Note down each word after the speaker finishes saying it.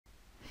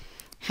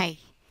Hi.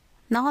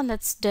 Now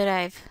let's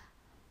derive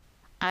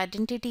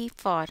identity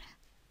for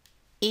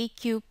a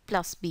cube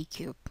plus b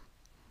cube.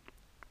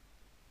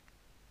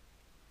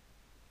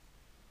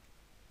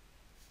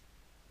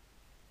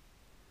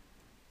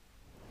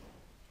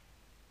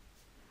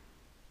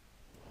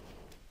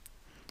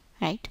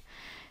 Right?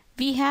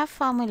 We have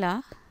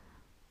formula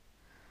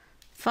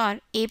for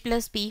a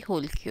plus b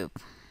whole cube.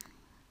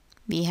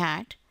 We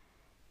had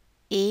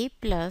a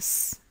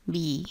plus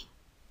b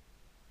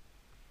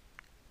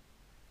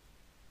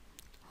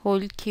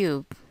whole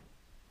cube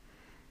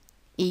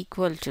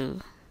equal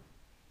to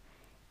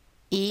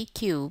a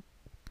cube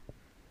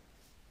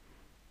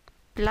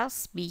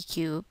plus b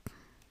cube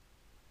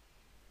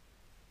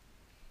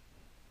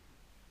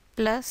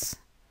plus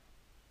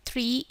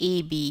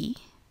 3ab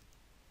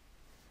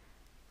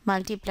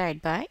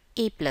multiplied by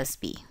a plus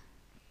b.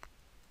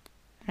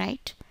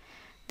 Right?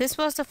 This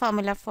was the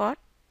formula for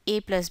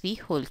a plus b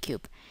whole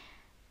cube.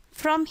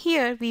 From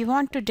here we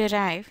want to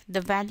derive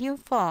the value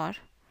for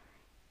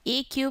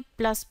a cube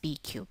plus b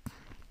cube.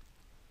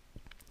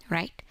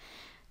 Right?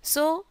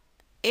 So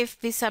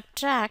if we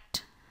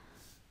subtract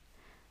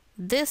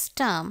this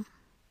term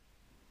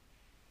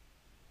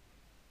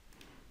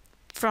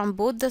from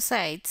both the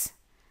sides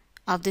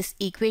of this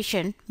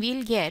equation,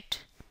 we'll get,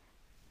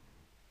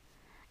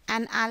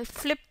 and I'll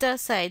flip the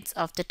sides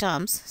of the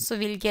terms, so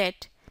we'll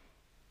get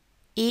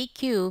a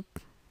cube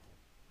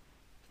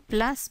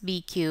plus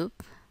b cube.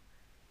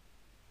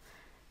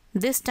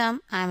 This term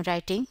I'm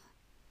writing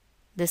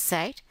this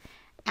side,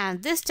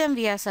 and this term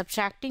we are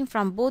subtracting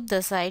from both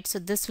the sides, so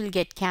this will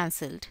get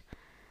cancelled.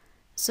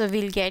 So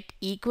we'll get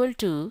equal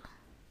to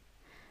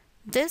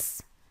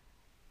this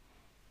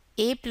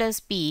a plus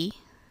b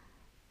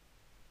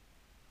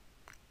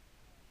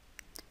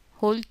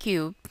whole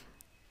cube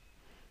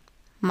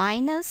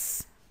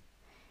minus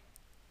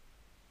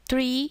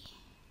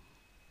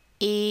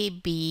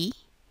 3ab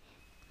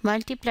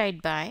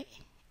multiplied by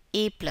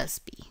a plus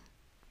b.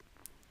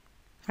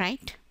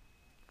 Right?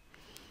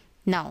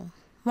 Now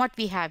what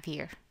we have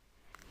here,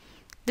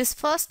 this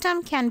first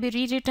term can be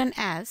rewritten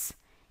as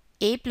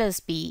a plus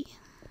b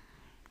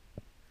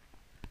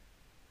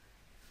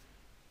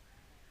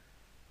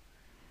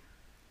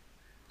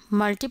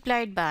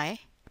multiplied by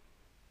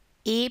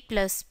a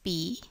plus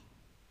b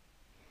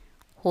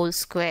whole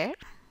square.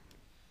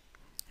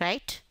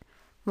 Right?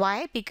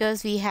 Why?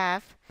 Because we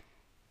have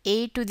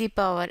a to the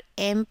power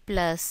m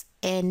plus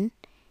n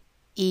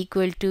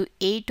equal to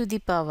a to the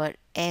power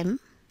m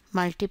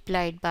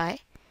multiplied by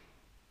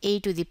a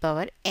to the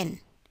power n.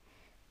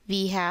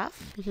 We have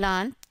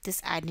learned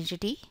this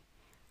identity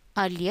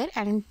earlier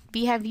and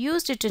we have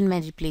used it in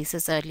many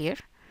places earlier.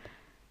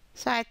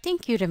 So I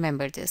think you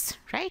remember this,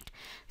 right?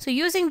 So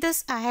using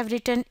this, I have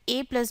written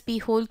a plus b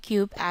whole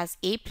cube as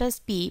a plus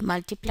b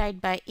multiplied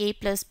by a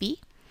plus b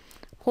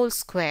whole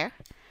square.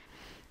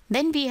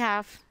 Then we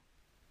have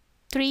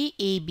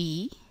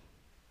 3ab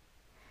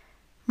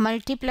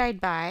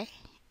multiplied by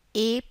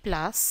a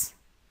plus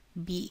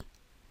b.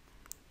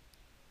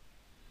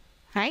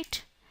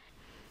 Right?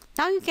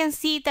 Now you can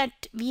see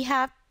that we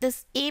have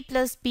this a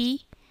plus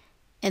b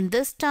in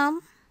this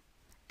term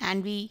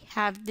and we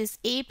have this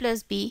a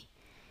plus b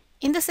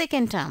in the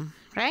second term,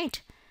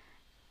 right?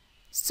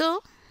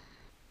 So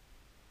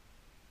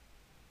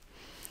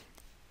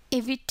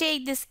if we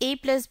take this a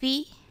plus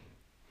b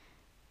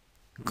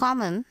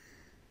common,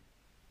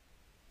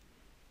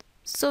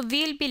 so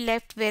we'll be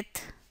left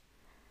with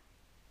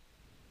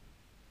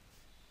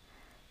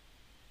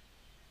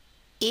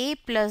a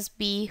plus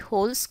b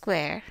whole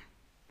square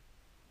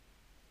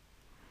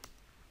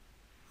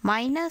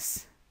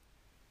minus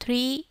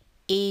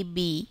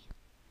 3ab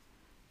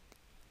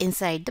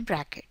inside the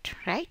bracket,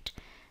 right?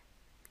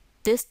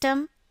 This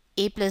term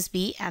a plus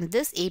b and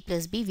this a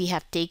plus b we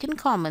have taken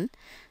common,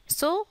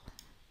 so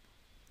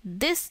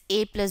this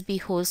a plus b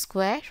whole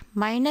square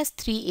minus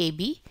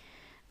 3ab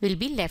will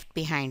be left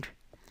behind,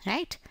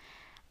 right?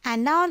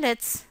 And now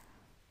let's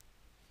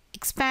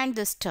expand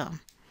this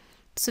term.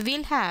 So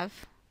we'll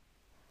have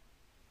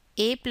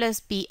a plus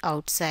b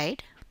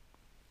outside,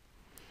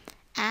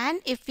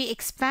 and if we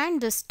expand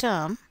this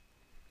term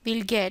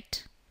we'll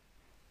get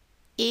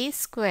a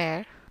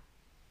square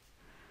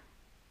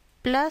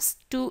plus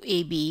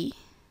 2ab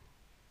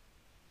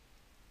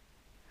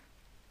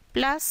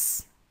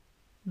plus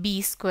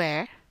b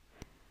square.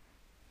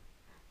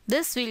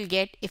 This will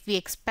get if we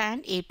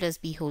expand a plus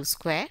b whole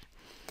square,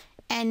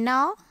 and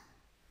now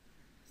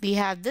we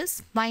have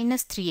this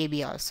minus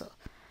 3ab also.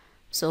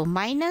 So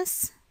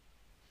minus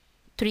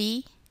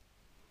 3ab,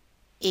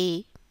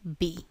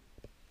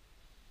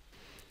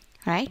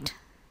 right?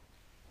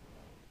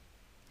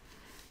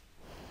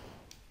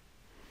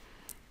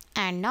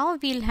 And now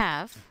we'll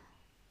have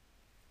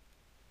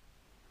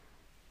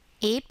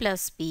a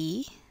plus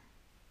b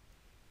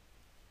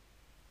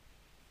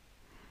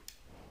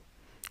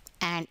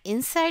and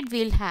inside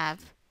we'll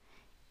have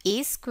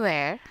a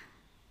square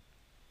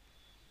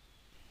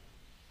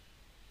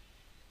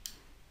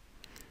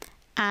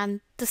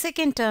and the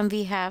second term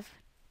we have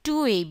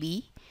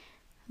 2ab,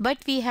 but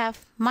we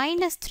have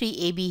minus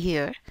 3ab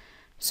here,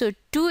 So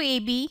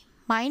 2ab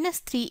minus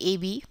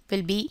 3ab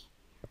will be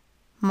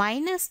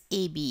minus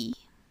ab,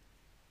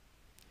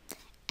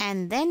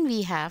 and then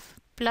we have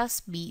plus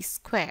b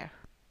square,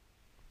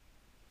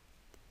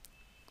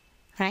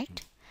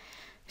 right?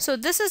 So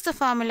this is the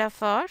formula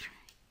for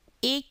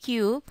a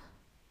cube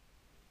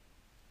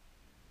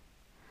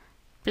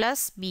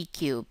plus b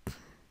cube,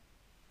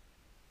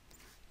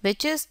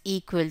 which is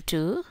equal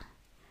to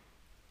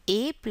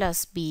a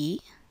plus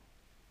b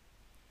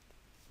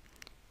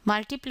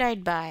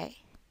multiplied by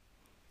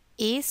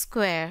a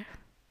square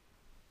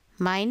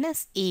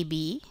minus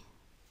ab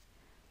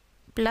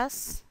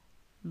plus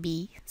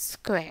b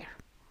square.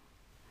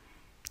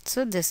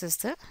 So this is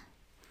the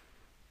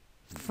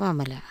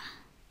formula.